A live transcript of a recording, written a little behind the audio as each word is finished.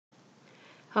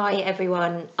Hi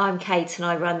everyone, I'm Kate and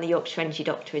I run the Yorkshire Energy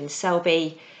Doctor in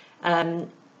Selby.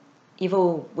 You've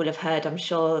all will have heard, I'm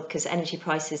sure, because energy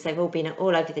prices, they've all been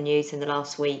all over the news in the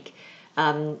last week.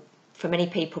 For many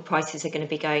people, prices are going to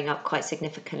be going up quite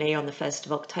significantly on the 1st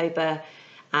of October,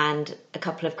 and a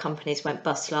couple of companies went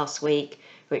bust last week.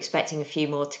 We're expecting a few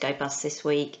more to go bust this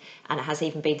week, and it has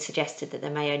even been suggested that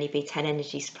there may only be 10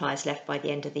 energy suppliers left by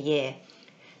the end of the year.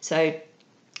 So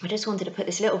I just wanted to put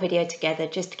this little video together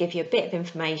just to give you a bit of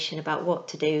information about what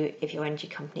to do if your energy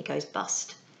company goes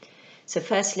bust. So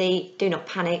firstly, do not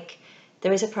panic.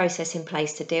 There is a process in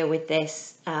place to deal with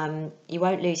this. You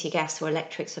won't lose your gas or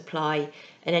electric supply,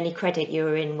 and any credit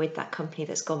you're in with that company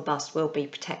that's gone bust will be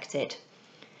protected.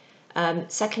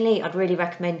 Secondly, I'd really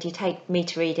recommend you take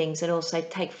meter readings and also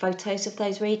take photos of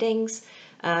those readings.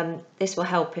 This will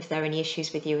help if there are any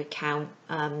issues with your account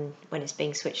when it's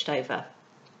being switched over.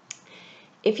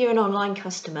 If you're an online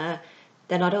customer,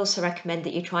 then I'd also recommend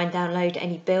that you try and download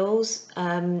any bills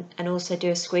and also do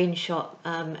a screenshot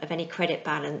of any credit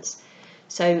balance.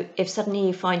 So if suddenly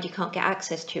you find you can't get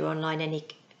access to your online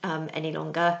any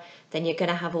longer, then you're going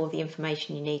to have all the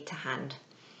information you need to hand.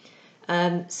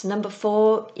 So number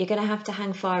 4, you're going to have to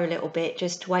hang fire a little bit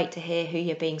just to wait to hear who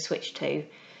you're being switched to.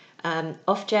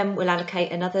 Ofgem will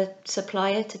allocate another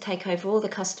supplier to take over all the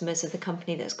customers of the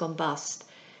company that's gone bust.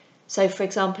 So for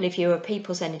example, if you're a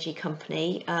People's Energy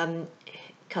company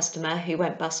customer who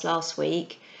went bust last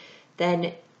week,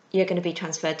 then you're going to be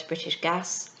transferred to British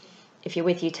Gas. If you're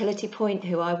with Utility Point,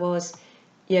 who I was,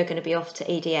 you're going to be off to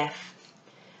EDF.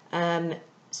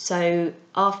 So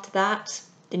after that,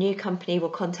 the new company will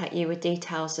contact you with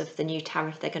details of the new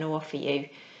tariff they're going to offer you.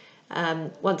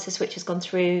 Once the switch has gone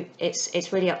through,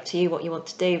 it's really up to you what you want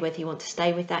to do, whether you want to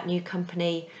stay with that new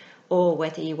company or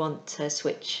whether you want to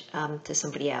switch to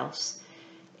somebody else.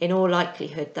 In all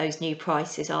likelihood, those new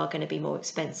prices are going to be more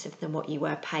expensive than what you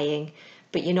were paying,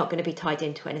 but you're not going to be tied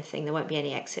into anything. There won't be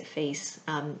any exit fees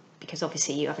because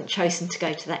obviously you haven't chosen to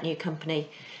go to that new company.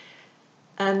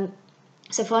 So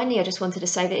finally, I just wanted to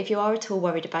say that if you are at all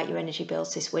worried about your energy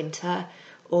bills this winter,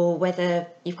 or whether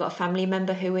you've got a family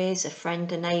member who is, a friend,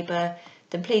 a neighbour,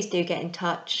 then please do get in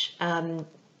touch.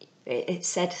 It's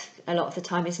said a lot of the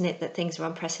time, isn't it, that things are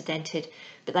unprecedented,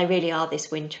 but they really are this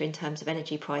winter in terms of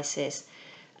energy prices.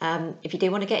 If you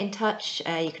do want to get in touch,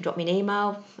 you can drop me an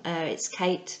email. It's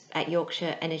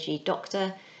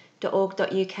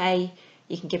kate@yorkshirenergydoctor.org.uk.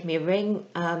 You can give me a ring.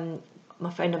 My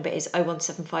phone number is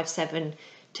 01757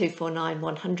 249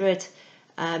 100.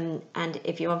 And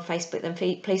if you're on Facebook, then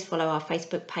please follow our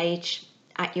Facebook page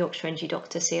at Yorkshire Energy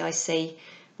Doctor CIC.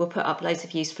 We'll put up loads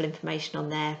of useful information on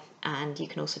there, and you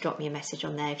can also drop me a message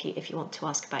on there if you want to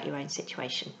ask about your own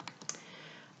situation.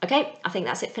 Okay, I think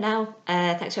that's it for now.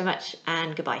 Thanks very much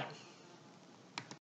and goodbye.